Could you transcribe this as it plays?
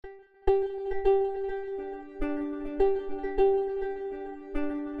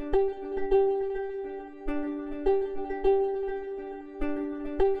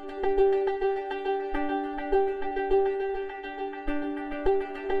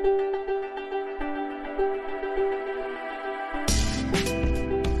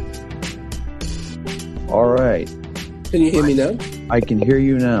Can you hear me now? I can hear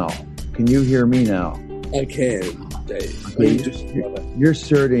you now. Can you hear me now? I can, Dave. Okay, you're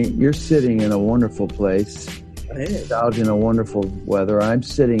sitting in a wonderful place. I am. Out in a wonderful weather. I'm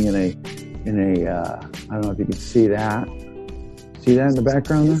sitting in a I don't know if you can see that. See that in the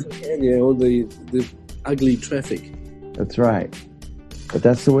background there? Yeah, all the ugly traffic. That's right. But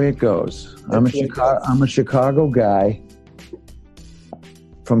that's the way it goes. I'm a Chicago guy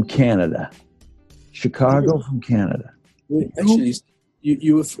from Canada. Chicago from Canada. Actually,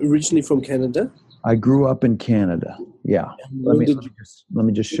 you were originally from Canada? I grew up in Canada. Yeah. Let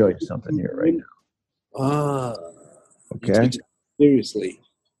me just show you something here right now. Ah. Okay. Seriously.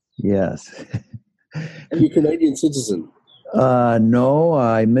 Yes. Are you a Canadian citizen? No,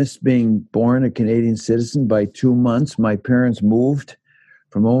 I missed being born a Canadian citizen by 2 months. My parents moved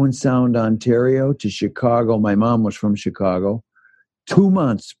from Owen Sound, Ontario to Chicago. My mom was from Chicago 2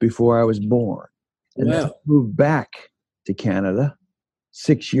 months before I was born. And then moved back to Canada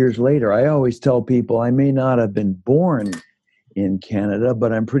 6 years later. I always tell people I may not have been born in Canada,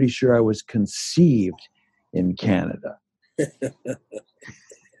 but I'm pretty sure I was conceived in Canada.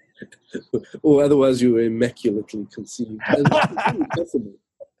 Or otherwise you were immaculately conceived.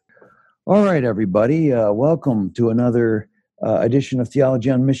 All right, everybody. Welcome to another edition of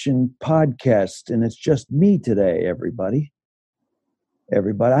Theology on Mission podcast. And it's just me today, everybody. I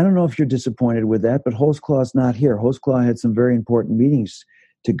don't know if you're disappointed with that, but Holtzclaw's not here. Holtzclaw had some very important meetings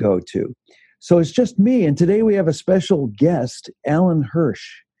to go to. So it's just me. And today we have a special guest, Alan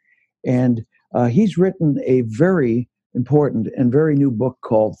Hirsch. And he's written a very important and very new book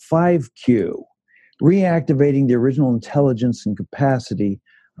called 5Q, Reactivating the Original Intelligence and Capacity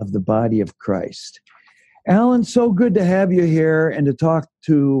of the Body of Christ. Alan, so good to have you here and to talk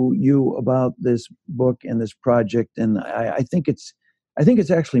to you about this book and this project. And I think it's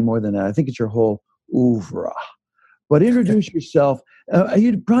actually more than that. I think it's your whole oeuvre. But introduce yourself.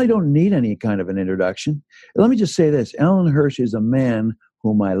 You probably don't need any kind of an introduction. Let me just say this. Alan Hirsch is a man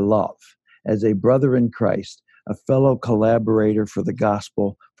whom I love as a brother in Christ, a fellow collaborator for the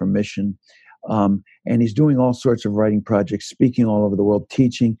gospel, for mission. And he's doing all sorts of writing projects, speaking all over the world,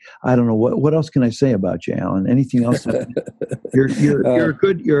 teaching. I don't know what else can I say about you, Alan? Anything else?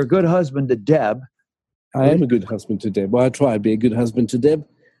 You're a good husband to Deb. I am a good husband to Deb. Well, I try to be a good husband to Deb.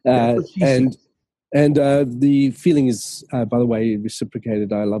 And the feeling is, by the way,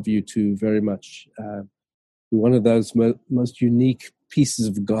 reciprocated. I love you too very much. You're one of those most unique pieces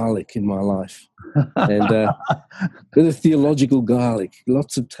of garlic in my life. And bit of theological garlic,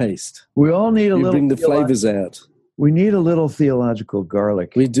 lots of taste. We all need a little. Bring the flavors out. We need a little theological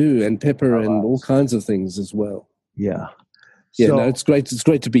garlic. We do, and pepper and all kinds of things as well. Yeah. Yeah, so, no, it's great. It's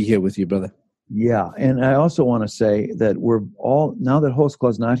great to be here with you, brother. Yeah, and I also want to say that we're all, now that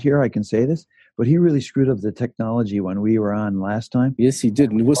Holtzclaw's not here, I can say this, but he really screwed up the technology when we were on last time. Yes, he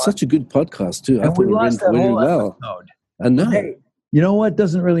did. And it was such a good podcast, too. I thought it went really well. I know. Hey, you know what?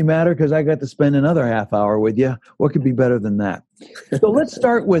 Doesn't really matter because I got to spend another half hour with you. What could be better than that? So let's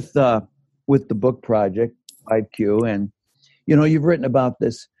start with the book project, 5Q. And, you know, you've written about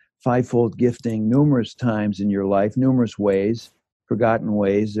this fivefold gifting numerous times in your life, numerous ways. Forgotten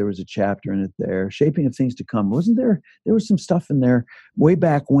Ways, there was a chapter in it there. Shaping of Things to Come. Wasn't there? There was some stuff in there way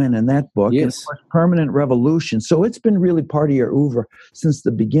back when in that book. Yes. And of course, Permanent Revolution. So it's been really part of your oeuvre since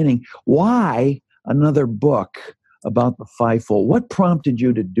the beginning. Why another book about the fivefold? What prompted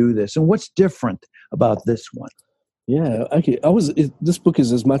you to do this? And what's different about this one? Yeah, okay. This book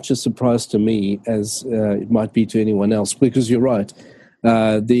is as much a surprise to me as it might be to anyone else, because you're right.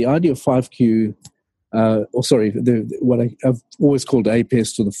 The idea of 5Q, what I've always called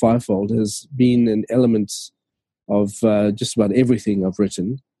APEST, or the fivefold, has been an element of just about everything I've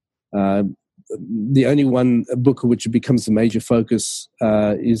written. The only book of which it becomes the major focus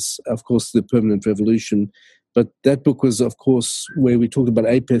is, of course, The Permanent Revolution. But that book was, of course, where we talked about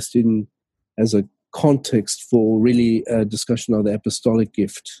APEST as a context for really a discussion of the apostolic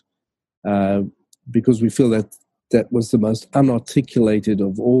gift, because we feel that was the most unarticulated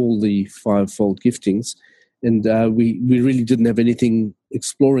of all the fivefold giftings. And we really didn't have anything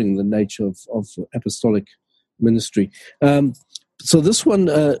exploring the nature of apostolic ministry. So this one,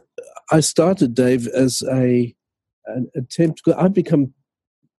 I started, Dave, as an attempt. I've become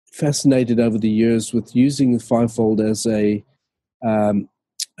fascinated over the years with using the fivefold as a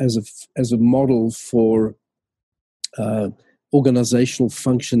model for organizational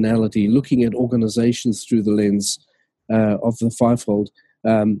functionality, looking at organizations through the lens of the fivefold.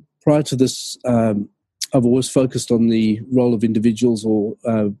 Prior to this, I've always focused on the role of individuals, or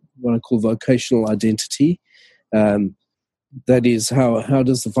what I call vocational identity. that is, how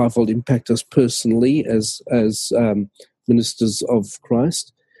does the fivefold impact us personally as ministers of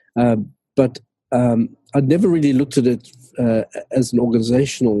Christ? But I'd never really looked at it as an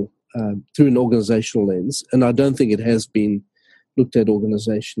organizational, through an organizational lens, and I don't think it has been looked at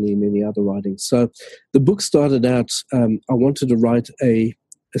organizationally in any other writings. So the book started out, I wanted to write a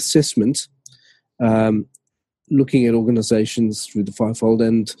assessment looking at organizations through the fivefold,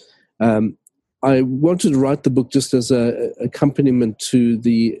 and I wanted to write the book just as an accompaniment to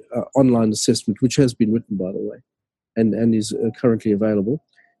the online assessment, which has been written, by the way, and is currently available.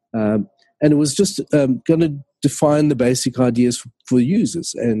 And it was just going to define the basic ideas for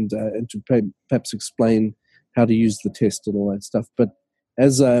users and to perhaps explain how to use the test and all that stuff. But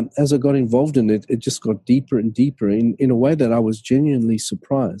as I got involved in it, it just got deeper and deeper in a way that I was genuinely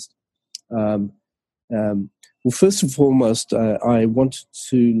surprised. Well, first and foremost, I wanted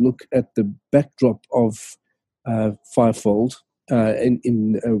to look at the backdrop of fivefold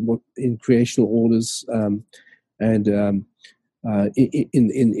in creational orders and in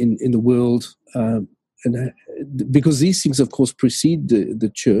the world, and because these things, of course, precede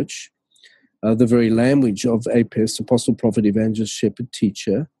the church. The very language of APEST, apostle, prophet, evangelist, shepherd,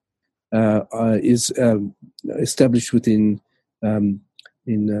 teacher, is established within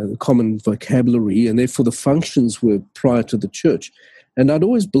the common vocabulary, and therefore the functions were prior to the church. And I'd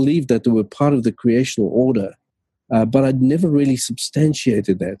always believed that they were part of the creational order, but I'd never really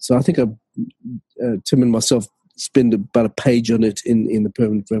substantiated that. So I think Tim and myself spend about a page on it in the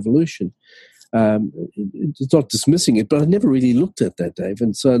Permanent Revolution. It's not dismissing it, but I never really looked at that, Dave.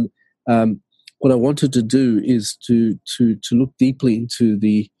 And so what I wanted to do is to look deeply into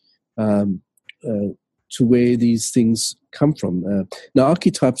the to where these things come from. Now,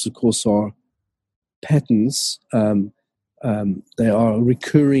 archetypes, of course, are patterns. They are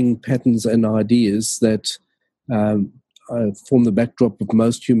recurring patterns and ideas that form the backdrop of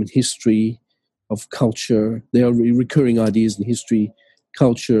most human history, of culture. They are recurring ideas in history,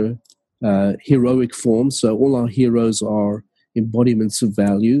 culture, heroic forms. So all our heroes are embodiments of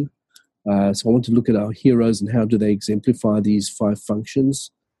value. So I want to look at our heroes and how do they exemplify these five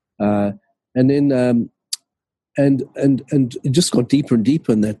functions. And then and it just got deeper and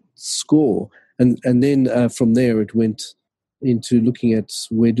deeper in that score. And then from there it went into looking at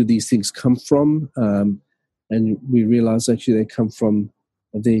where do these things come from. And we realized actually they come from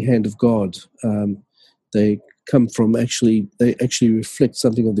the hand of God. They come from they actually reflect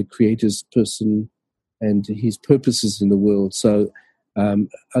something of the Creator's person and his purposes in the world. So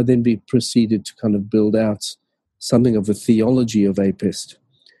I then proceeded to kind of build out something of a theology of APEST.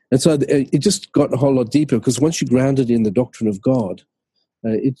 And so it just got a whole lot deeper, because once you ground it in the doctrine of God,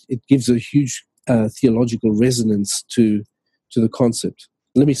 it gives a huge theological resonance to the concept.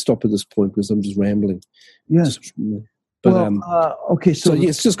 Let me stop at this point because I'm just rambling. Yes. But okay. So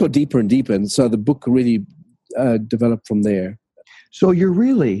it's just got deeper and deeper, and so the book really developed from there. So you're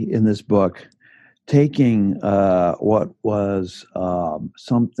really in this book taking what was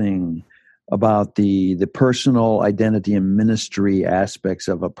something about the personal identity and ministry aspects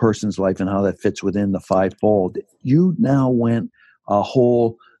of a person's life and how that fits within the fivefold. You now went a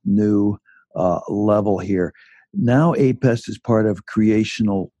whole new level here. Now APEST is part of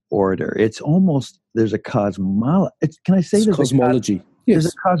creational order. It's almost, there's a cosmology. Can I say it's cosmology? Yes.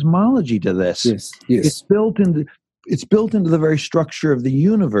 There's a cosmology to this. Yes. It's built into the very structure of the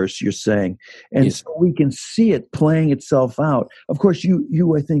universe, you're saying. And yes. So we can see it playing itself out. Of course,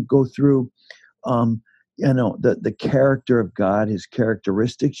 you I think, go through the character of God, his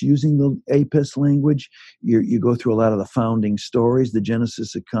characteristics, using the APEST language. You go through a lot of the founding stories, the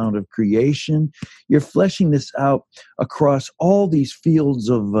Genesis account of creation. You're fleshing this out across all these fields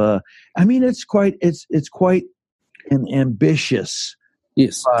of. It's quite an ambitious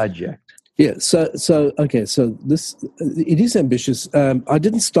project. Yeah. So okay. So it is ambitious. I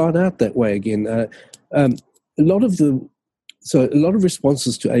didn't start out that way. Again, a lot of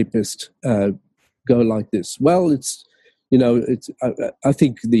responses to APEST go like this. Well, I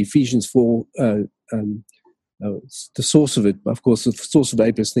think the Ephesians 4, it's the source of it. Of course, the source of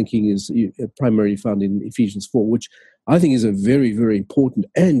APEST thinking is primarily found in Ephesians 4, which I think is a very, very important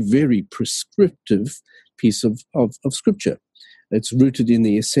and very prescriptive piece of Scripture. It's rooted in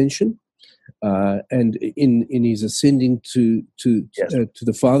the ascension and in his ascending to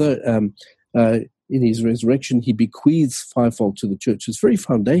the Father. In his resurrection, he bequeaths fivefold to the church. It's very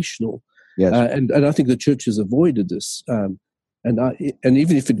foundational. Yes. And I think the church has avoided this. And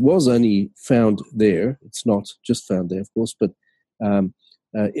even if it was only found there, it's not just found there, of course, but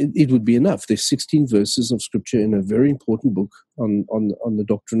it would be enough. There's 16 verses of Scripture in a very important book on the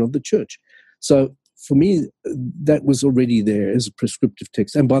doctrine of the church. So for me, that was already there as a prescriptive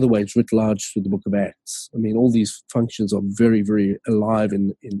text. And by the way, it's writ large through the book of Acts. I mean, all these functions are very, very alive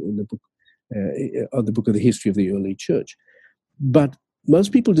in the book of the history of the early church. But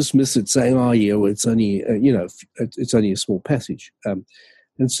most people dismiss it, saying, "Oh, yeah, well, it's only it's only a small passage."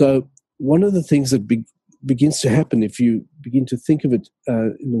 And so, one of the things that begins to happen if you begin to think of it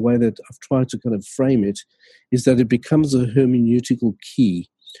in the way that I've tried to kind of frame it, is that it becomes a hermeneutical key.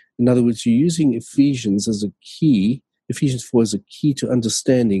 In other words, you're using Ephesians as a key, Ephesians 4 as a key to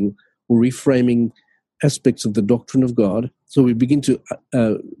understanding or reframing aspects of the doctrine of God. So we begin to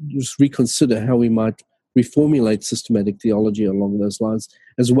just reconsider how we might reformulate systematic theology along those lines,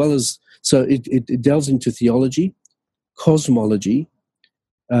 as well as, so it delves into theology, cosmology,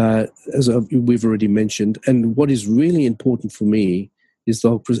 as we've already mentioned. And what is really important for me is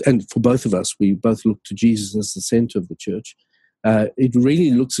and for both of us, we both look to Jesus as the center of the church. It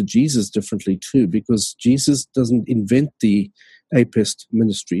really looks at Jesus differently too, because Jesus doesn't invent the APEST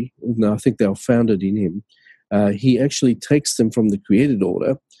ministry. No, I think they are founded in him. He actually takes them from the created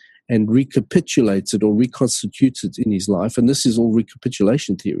order and recapitulates it or reconstitutes it in his life. And this is all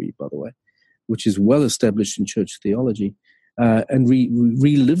recapitulation theory, by the way, which is well established in church theology, and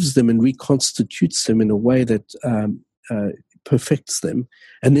relives them and reconstitutes them in a way that perfects them.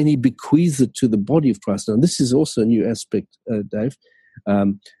 And then he bequeaths it to the body of Christ. Now, this is also a new aspect, Dave,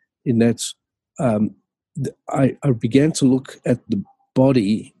 in that I began to look at the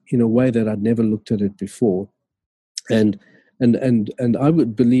body in a way that I'd never looked at it before. And I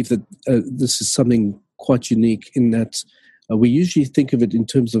would believe that this is something quite unique in that we usually think of it in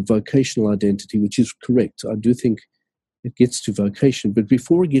terms of vocational identity, which is correct. I do think it gets to vocation, but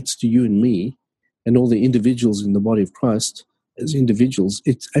before it gets to you and me and all the individuals in the body of Christ as individuals,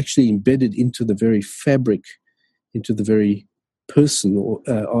 it's actually embedded into the very fabric, into the very person, or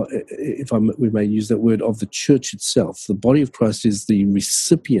if we may use that word, of the church itself. The body of Christ is the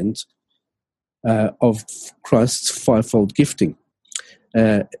recipient of Christ's fivefold gifting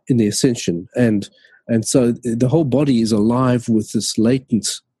in the ascension, and so the whole body is alive with this latent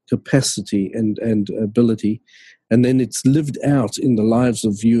capacity and ability, and then it's lived out in the lives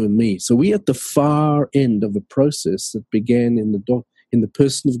of you and me. So we're at the far end of a process that began in the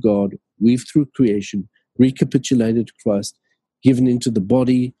person of God, weaved through creation, recapitulated to Christ, given into the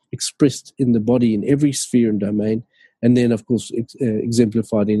body, expressed in the body in every sphere and domain, and then, of course,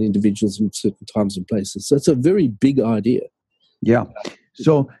 exemplified in individuals in certain times and places. So it's a very big idea. Yeah.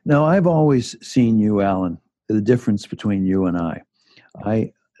 So now I've always seen you, Alan, the difference between you and I,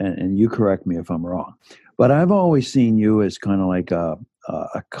 and you correct me if I'm wrong, but I've always seen you as kind of like a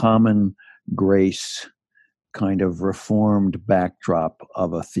common grace kind of reformed backdrop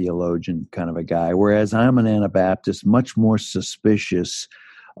of a theologian kind of a guy, whereas I'm an Anabaptist, much more suspicious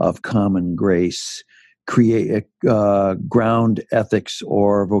of common grace, ground ethics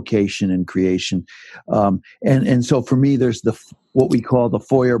or vocation and creation. And so for me, there's what we call the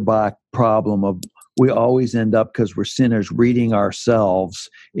Feuerbach problem of we always end up, because we're sinners, reading ourselves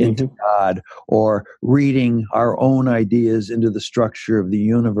into God or reading our own ideas into the structure of the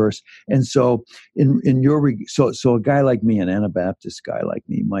universe. And so so a guy like me, an Anabaptist guy like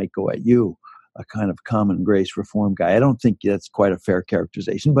me, might go at you, a kind of common grace reform guy. I don't think that's quite a fair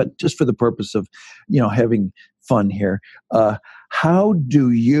characterization, but just for the purpose of, having fun here, how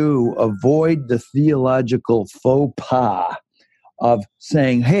do you avoid the theological faux pas of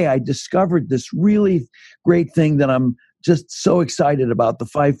saying, hey, I discovered this really great thing that I'm just so excited about, the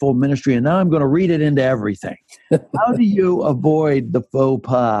fivefold ministry, and now I'm going to read it into everything? How do you avoid the faux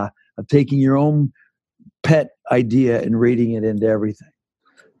pas of taking your own pet idea and reading it into everything?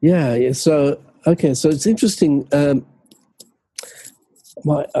 Yeah. So it's interesting.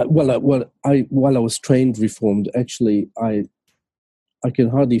 While I was trained Reformed, actually, I can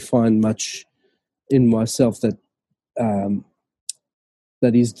hardly find much in myself that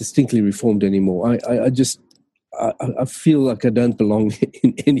is distinctly Reformed anymore. I feel like I don't belong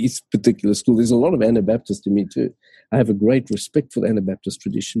in any particular school. There's a lot of Anabaptist in me too. I have a great respect for the Anabaptist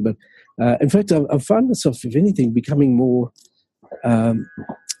tradition, but in fact, I find myself, if anything, becoming more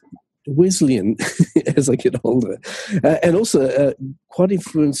Wesleyan as I get older, and also quite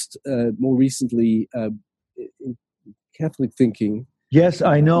influenced more recently in Catholic thinking. Yes,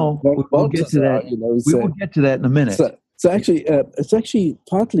 I know. We'll get to that. We will get to that in a minute. So actually, it's actually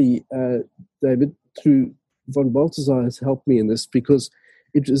partly, David, through von Balthasar has helped me in this, because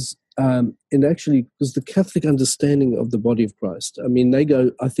it is, because the Catholic understanding of the body of Christ, I mean, they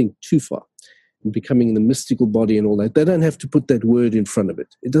go, I think, too far in becoming the mystical body and all that. They don't have to put that word in front of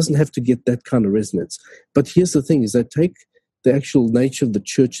it. It doesn't have to get that kind of resonance. But here's the thing, is they take the actual nature of the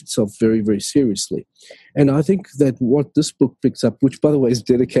church itself very, very seriously. And I think that what this book picks up, which, by the way, is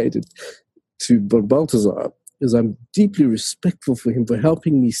dedicated to Balthasar, is I'm deeply respectful for him for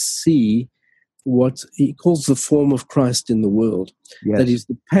helping me see what he calls the form of Christ in the world. Yes. That is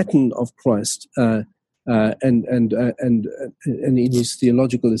the pattern of Christ, and in his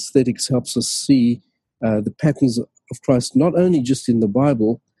theological aesthetics helps us see the patterns of Christ not only just in the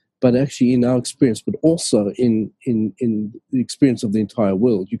Bible, but actually in our experience, but also in the experience of the entire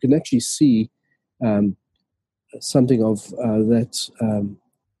world. You can actually see something of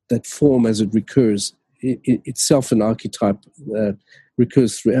that form as it recurs. Itself an archetype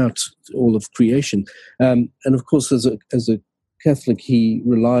recurs throughout all of creation. And of course, as a Catholic, he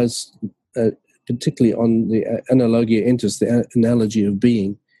relies particularly on the analogia entis, the analogy of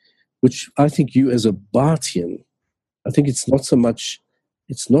being, which I think you as a Barthian, I think it's not so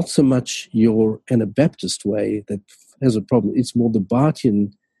much your Anabaptist way that has a problem. It's more the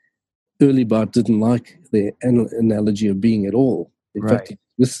Barthian. Early Barth didn't like the analogy of being at all. In fact, he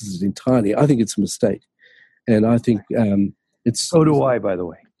misses it entirely. I think it's a mistake. And I think it's... So do I, by the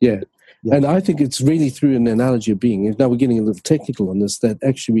way. Yeah. And I think it's really through an analogy of being. Now we're getting a little technical on this, that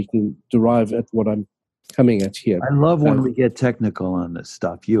actually we can derive at what I'm coming at here. I love when we get technical on this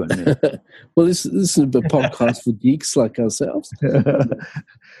stuff, you and me. Well, this is a podcast for geeks like ourselves.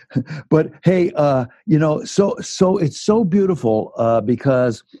 But hey, so it's so beautiful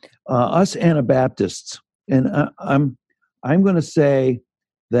because us Anabaptists, and I'm going to say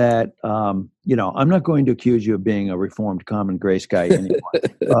that I'm not going to accuse you of being a Reformed Common Grace guy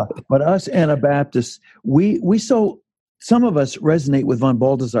anymore. But us Anabaptists, some of us resonate with von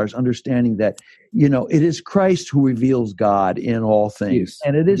Balthasar's understanding that, it is Christ who reveals God in all things. Yes,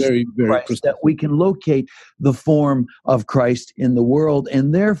 and it is very, very Christ that we can locate the form of Christ in the world.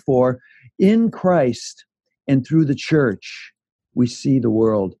 And therefore, in Christ and through the church, we see the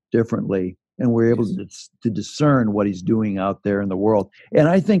world differently. And we're able to discern what he's doing out there in the world. And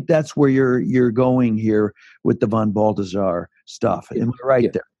I think that's where you're going here with the von Balthasar stuff. Am I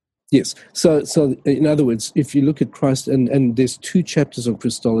right there? Yes. So in other words, if you look at Christ, and there's 2 chapters on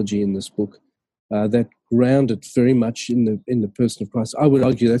Christology in this book that ground it very much in the person of Christ. I would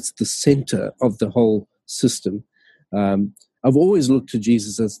argue that's the center of the whole system. I've always looked to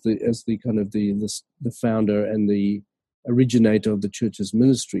Jesus as the kind of the founder and the originator of the church's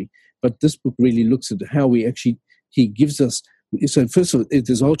ministry. But this book really looks at how he gives us. So first of all,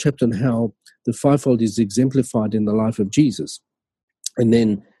 there's a whole chapter on how the fivefold is exemplified in the life of Jesus. And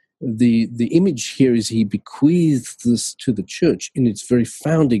then the image here is he bequeaths this to the church in its very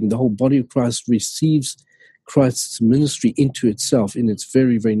founding. The whole body of Christ receives Christ's ministry into itself in its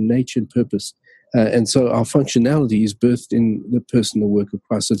very, very nature and purpose. And so our functionality is birthed in the person and work of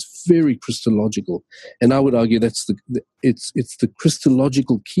Christ. So it's very Christological. And I would argue that's it's the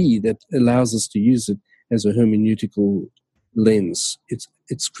Christological key that allows us to use it as a hermeneutical lens.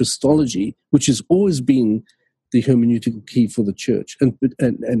 It's Christology, which has always been the hermeneutical key for the church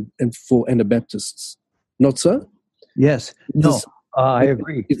and for Anabaptists. Not so? Yes. No, I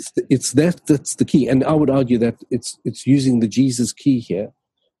agree. That's the key. And I would argue that it's using the Jesus key here.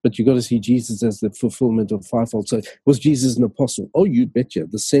 But you've got to see Jesus as the fulfillment of fivefold. So was Jesus an apostle? Oh, you betcha,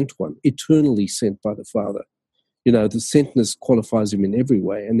 the sent one, eternally sent by the Father. The sentness qualifies him in every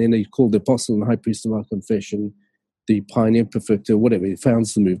way. And then he's called the apostle and high priest of our confession, the pioneer perfecter, whatever. He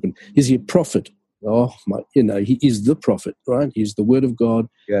founds the movement. Is he a prophet? Oh, he is the prophet, right? He's the word of God.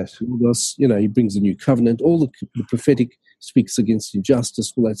 Yes. He brings the new covenant. All the prophetic speaks against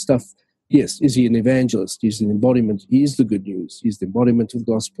injustice, all that stuff. Yes, is he an evangelist? He's an embodiment. He is the good news. He's the embodiment of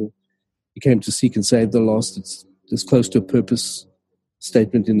the gospel. He came to seek and save the lost. It's as close to a purpose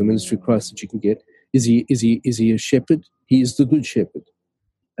statement in the ministry of Christ that you can get. Is he a shepherd? He is the good shepherd,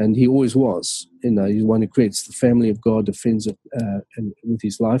 and he always was. He's the one who creates the family of God, defends it, and with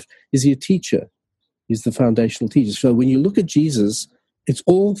his life. Is he a teacher? He's the foundational teacher. So when you look at Jesus, it's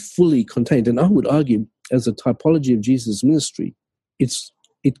all fully contained. And I would argue, as a typology of Jesus' ministry,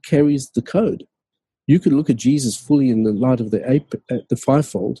 it carries the code. You could look at Jesus fully in the light of the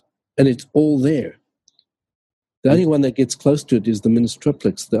fivefold, and it's all there. The only one that gets close to it is the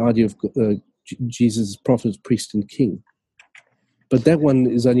ministriplex, the idea of Jesus as prophet, priest, and king. But that one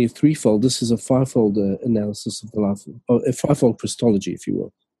is only a threefold. This is a fivefold analysis of the life, a fivefold Christology, if you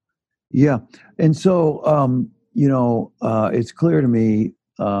will. Yeah, and so it's clear to me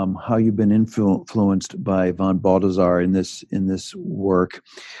how you've been influenced by von Balthasar in this work,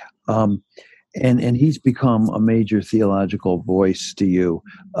 and he's become a major theological voice to you.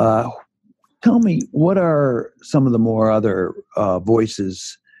 Tell me, what are some of the more other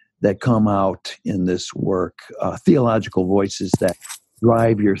voices that come out in this work, theological voices that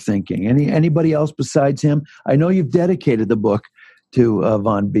drive your thinking. Anybody else besides him? I know you've dedicated the book to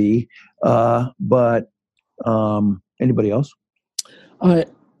Von B, but anybody else?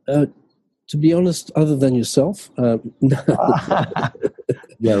 To be honest, other than yourself,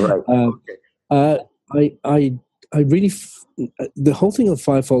 yeah, right. I really the whole thing of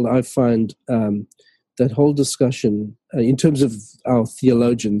fivefold. I find that whole discussion in terms of our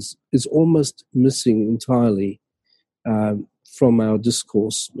theologians is almost missing entirely from our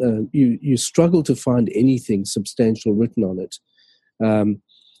discourse. You struggle to find anything substantial written on it.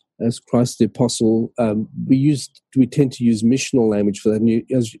 As Christ the Apostle, we tend to use missional language for that. And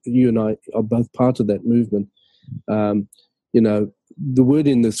as you and I are both part of that movement, the word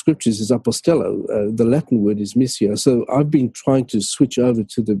in the scriptures is apostello. The Latin word is missio. So I've been trying to switch over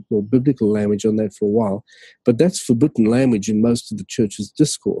to the more biblical language on that for a while, but that's forbidden language in most of the church's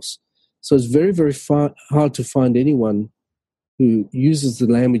discourse. So it's very, very hard to find anyone who uses the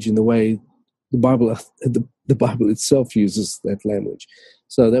language in the way the Bible itself uses that language.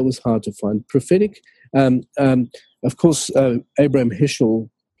 So that was hard to find. Prophetic, of course, Abraham Heschel,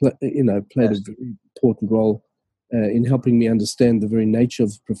 played a very important role in helping me understand the very nature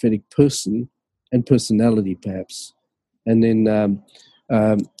of the prophetic person and personality, perhaps. And then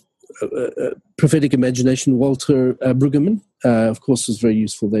prophetic imagination, Walter Brueggemann, of course, was very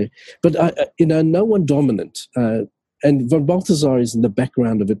useful there. But no one dominant. And von Balthasar is in the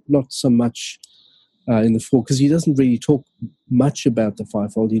background of it, not so much in the fore, because he doesn't really talk much about the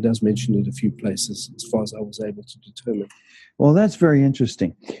fivefold. He does mention it a few places, as far as I was able to determine. Well, that's very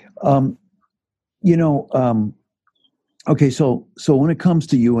interesting. Okay, so when it comes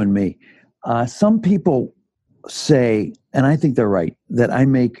to you and me, some people say, and I think they're right, that I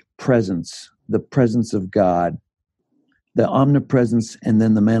make the presence of God, the omnipresence, and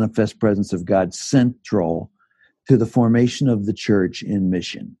then the manifest presence of God central to the formation of the church in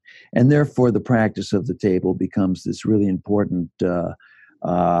mission. And therefore, the practice of the table becomes this really important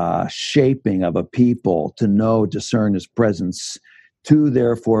shaping of a people to know, discern his presence, to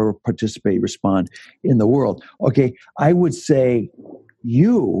therefore participate, respond in the world. Okay, I would say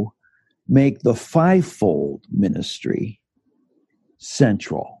you make the fivefold ministry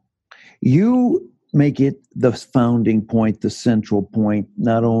central. You make it the founding point, the central point,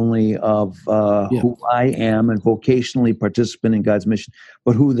 not only of who I am and vocationally participant in God's mission,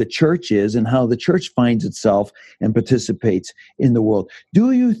 but who the church is and how the church finds itself and participates in the world.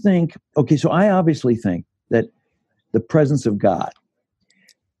 Do you think, okay, so I obviously think that the presence of God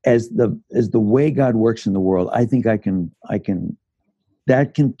as the way God works in the world, I think that can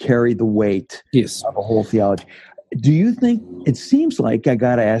carry the weight of a whole theology. Do you think, it seems like I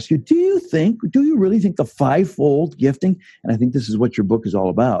got to ask you, do you really think the fivefold gifting, and I think this is what your book is all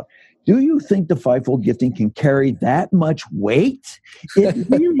about, do you think the fivefold gifting can carry that much weight? It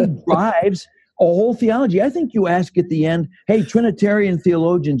really drives a whole theology. I think you ask at the end, hey, Trinitarian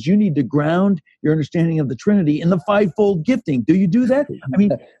theologians, you need to ground your understanding of the Trinity in the fivefold gifting. Do you do that? I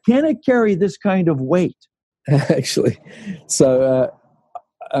mean, can it carry this kind of weight? Actually, so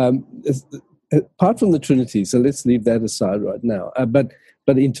apart from the Trinity, so let's leave that aside right now. But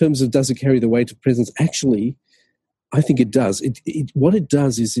in terms of does it carry the weight of presence, actually, I think it does. What it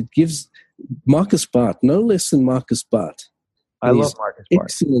does is it gives Marcus Barth, no less than Marcus Barth. I love Marcus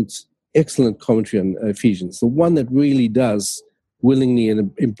Barth. Excellent commentary on Ephesians, the one that really does willingly and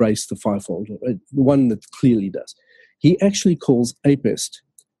embrace the fivefold, the one that clearly does. He actually calls apest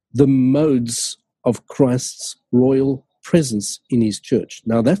the modes of Christ's royal presence in his church.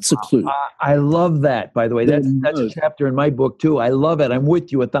 Now, that's a clue. I love that, by the way. That's a chapter in my book, too. I love it. I'm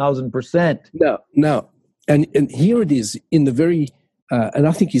with you 1,000%. Now, and here it is in the very, and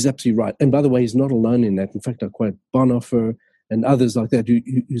I think he's absolutely right. And by the way, he's not alone in that. In fact, I quote Bonhoeffer and others like that who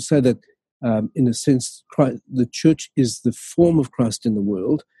say that, in a sense, the church is the form of Christ in the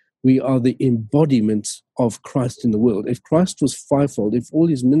world. We are the embodiment of Christ in the world. If Christ was fivefold, if all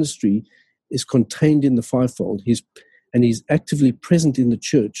his ministry is contained in the fivefold, and he's actively present in the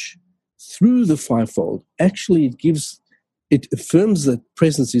church through the fivefold, actually it affirms that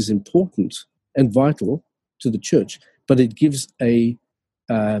presence is important and vital to the church, but it gives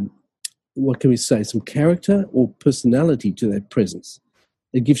some character or personality to that presence.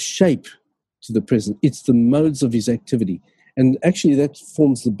 It gives shape to the presence. It's the modes of his activity. And actually that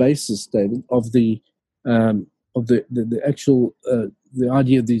forms the basis, David, of the actual the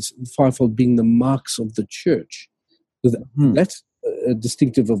idea of these fivefold being the marks of the church. That's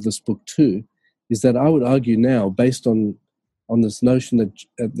distinctive of this book too, is that I would argue now, based on this notion that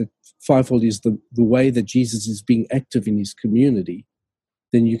the fivefold is the way that Jesus is being active in his community,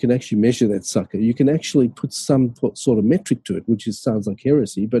 then you can actually measure that sucker. You can actually put some sort of metric to it, which sounds like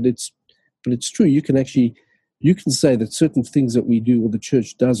heresy, but it's true. You can say that certain things that we do or the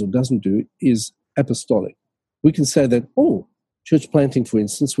church does or doesn't do is apostolic. We can say that, church planting, for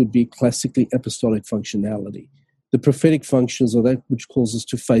instance, would be classically apostolic functionality. The prophetic functions are that which calls us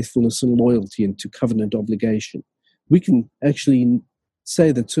to faithfulness and loyalty and to covenant obligation. We can actually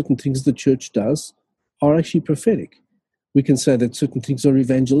say that certain things the church does are actually prophetic. We can say that certain things are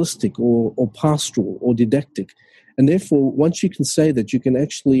evangelistic or pastoral or didactic. And therefore, once you can say that, you can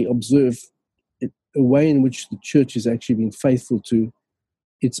actually observe a way in which the church is actually being faithful to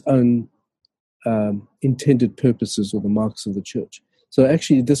its own intended purposes or the marks of the church. So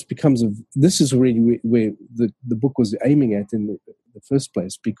actually this is really where the book was aiming at in the first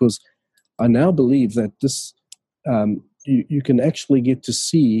place, because I now believe that this you can actually get to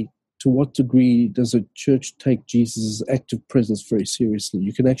see to what degree does a church take Jesus' active presence very seriously.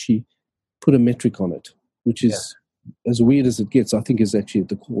 You can actually put a metric on it, which is as weird as it gets, I think is actually at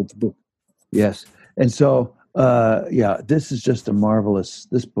the core of the book. Yes. And so, this is just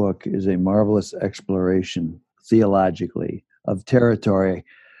this book is a marvelous exploration theologically of territory.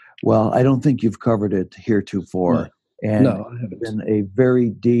 Well, I don't think you've covered it heretofore. And no, I haven't. It's been a very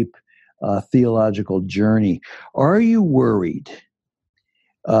deep theological journey. Are you worried?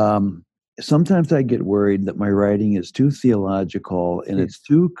 Sometimes I get worried that my writing is too theological and it's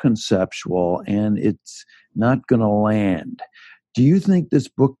too conceptual and it's not going to land. Do you think this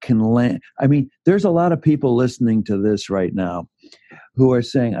book can land? I mean, there's a lot of people listening to this right now who are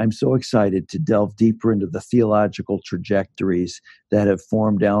saying, I'm so excited to delve deeper into the theological trajectories that have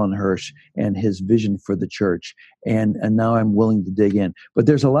formed Alan Hirsch and his vision for the church. And now I'm willing to dig in. But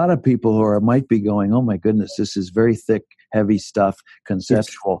there's a lot of people who might be going, oh my goodness, this is very thick, heavy stuff,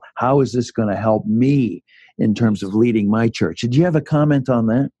 conceptual. Yes. How is this going to help me in terms of leading my church? Did you have a comment on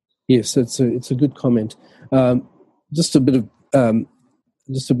that? Yes, it's a good comment. Just a bit of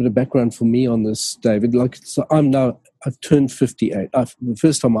background for me on this, David. I've turned 58. The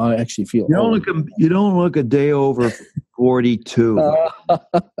first time I actually feel old. You don't look a day over 42.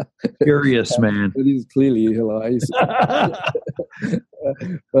 Curious, man. It is clearly hilarious.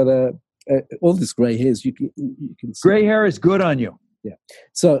 But all this gray hairs, you can see. Gray hair is good on you. Yeah.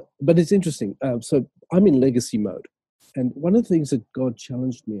 So, but it's interesting. So I'm in legacy mode, and one of the things that God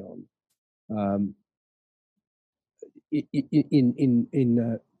challenged me on,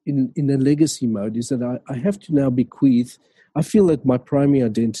 in a legacy mode, is that I have to now bequeath. I feel that my primary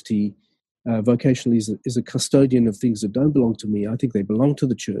identity vocationally is a custodian of things that don't belong to me. I think they belong to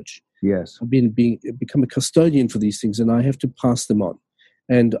the church. Yes, I've become a custodian for these things, and I have to pass them on.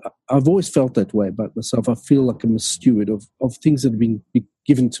 And I've always felt that way about myself. I feel like I'm a steward of things that have been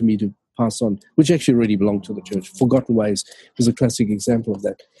given to me to pass on, which actually already belong to the church. Forgotten Ways is a classic example of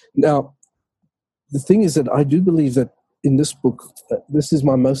that. Now, the thing is that I do believe that in this book, this is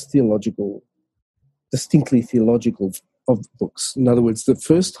my most distinctly theological of books. In other words, the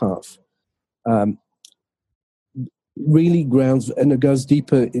first half really grounds, and it goes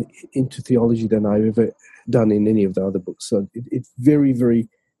deeper into theology than I've ever done in any of the other books. So it's very, very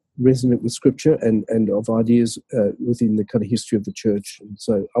resonant with Scripture and of ideas within the kind of history of the church. And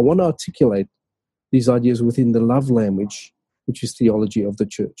so I want to articulate these ideas within the love language, which is theology of the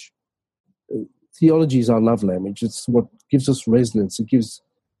church. Theology is our love language. It's what gives us resonance. It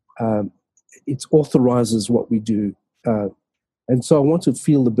authorizes what we do. And so I want to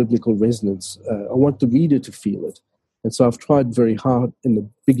feel the biblical resonance. I want the reader to feel it. And so I've tried very hard in the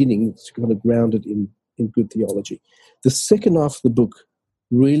beginning to kind of ground it in good theology. The second half of the book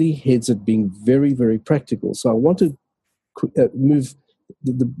really heads at being very, very practical. So I want to move,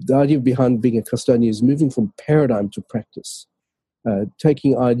 the idea behind being a custodian is moving from paradigm to practice,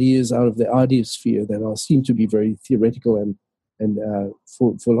 taking ideas out of the idea sphere that seem to be very theoretical and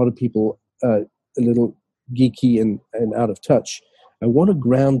for a lot of people a little geeky and out of touch. I want to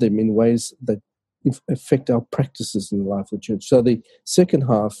ground them in ways that affect our practices in the life of the church. So the second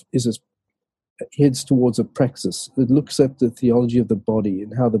half heads towards a praxis. It looks at the theology of the body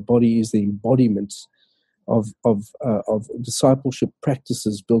and how the body is the embodiment of discipleship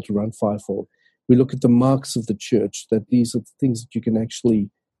practices built around fivefold. We look at the marks of the church, that these are the things that you can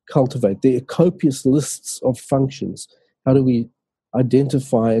actually cultivate. There are copious lists of functions. How do we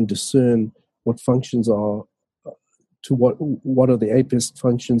identify and discern what functions are, to what are the APEST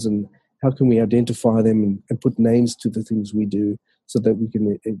functions, and how can we identify them and put names to the things we do so that we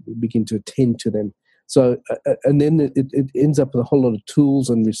can begin to attend to them. So, and then it ends up with a whole lot of tools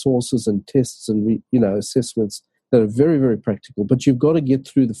and resources and tests and assessments that are very, very practical. But you've got to get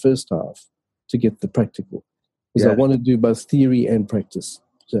through the first half to get the practical. because I want to do both theory and practice.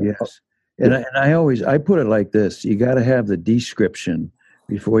 So, yes. And I put it like this: you got to have the description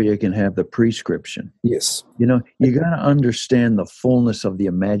before you can have the prescription. Yes. You got to understand the fullness of the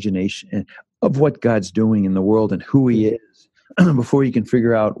imagination of what God's doing in the world and who He is before you can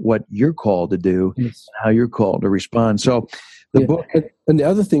figure out what you're called to do, yes, and how you're called to respond. So the book. And the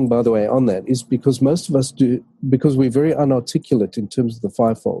other thing, by the way, on that is because most of us do, because we're very unarticulate in terms of the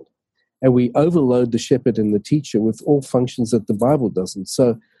fivefold, and we overload the shepherd and the teacher with all functions that the Bible doesn't.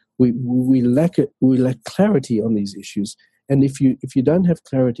 So we lack clarity on these issues. And if you don't have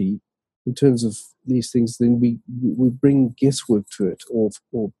clarity in terms of these things, then we bring guesswork to it, or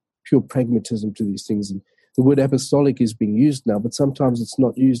pure pragmatism to these things. And the word apostolic is being used now, but sometimes it's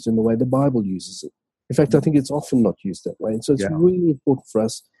not used in the way the Bible uses it. In fact, I think it's often not used that way. And so it's really important for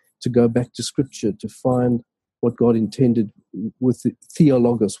us to go back to Scripture to find what God intended with the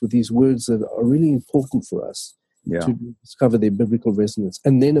theologos, with these words that are really important for us to discover their biblical resonance,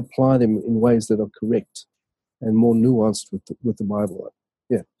 and then apply them in ways that are correct and more nuanced with the Bible.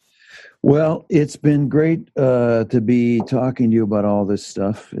 Yeah. Well, it's been great to be talking to you about all this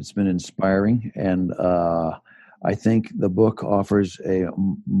stuff. It's been inspiring, and I think the book offers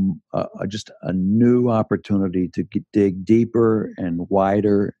just a new opportunity to dig deeper and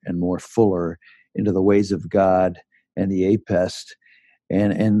wider and more fuller into the ways of God and the APEST,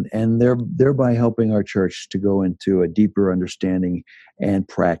 and thereby helping our church to go into a deeper understanding and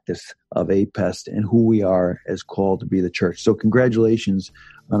practice of APEST and who we are as called to be the church. So congratulations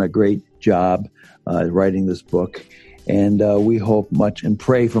on a great job writing this book, and we hope much and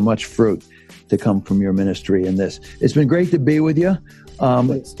pray for much fruit to come from your ministry in this. It's been great to be with you,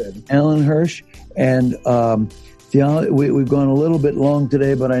 Thanks, Dad. Alan Hirsch, and we've gone a little bit long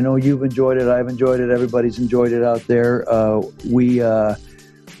today, but I know you've enjoyed it. I've enjoyed it. Everybody's enjoyed it out there.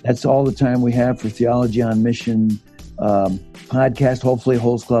 That's all the time we have for Theology on Mission podcast. Hopefully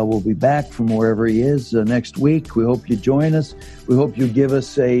Holtzclaw will be back from wherever he is next week. We hope you join us. We hope you give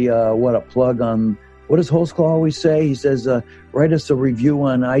us a plug on, what does Holtzclaw always say? He says, write us a review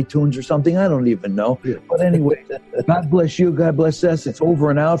on iTunes or something. I don't even know. Yeah. But anyway, God bless you. God bless us. It's over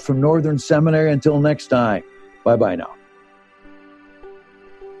and out from Northern Seminary. Until next time. Bye-bye now.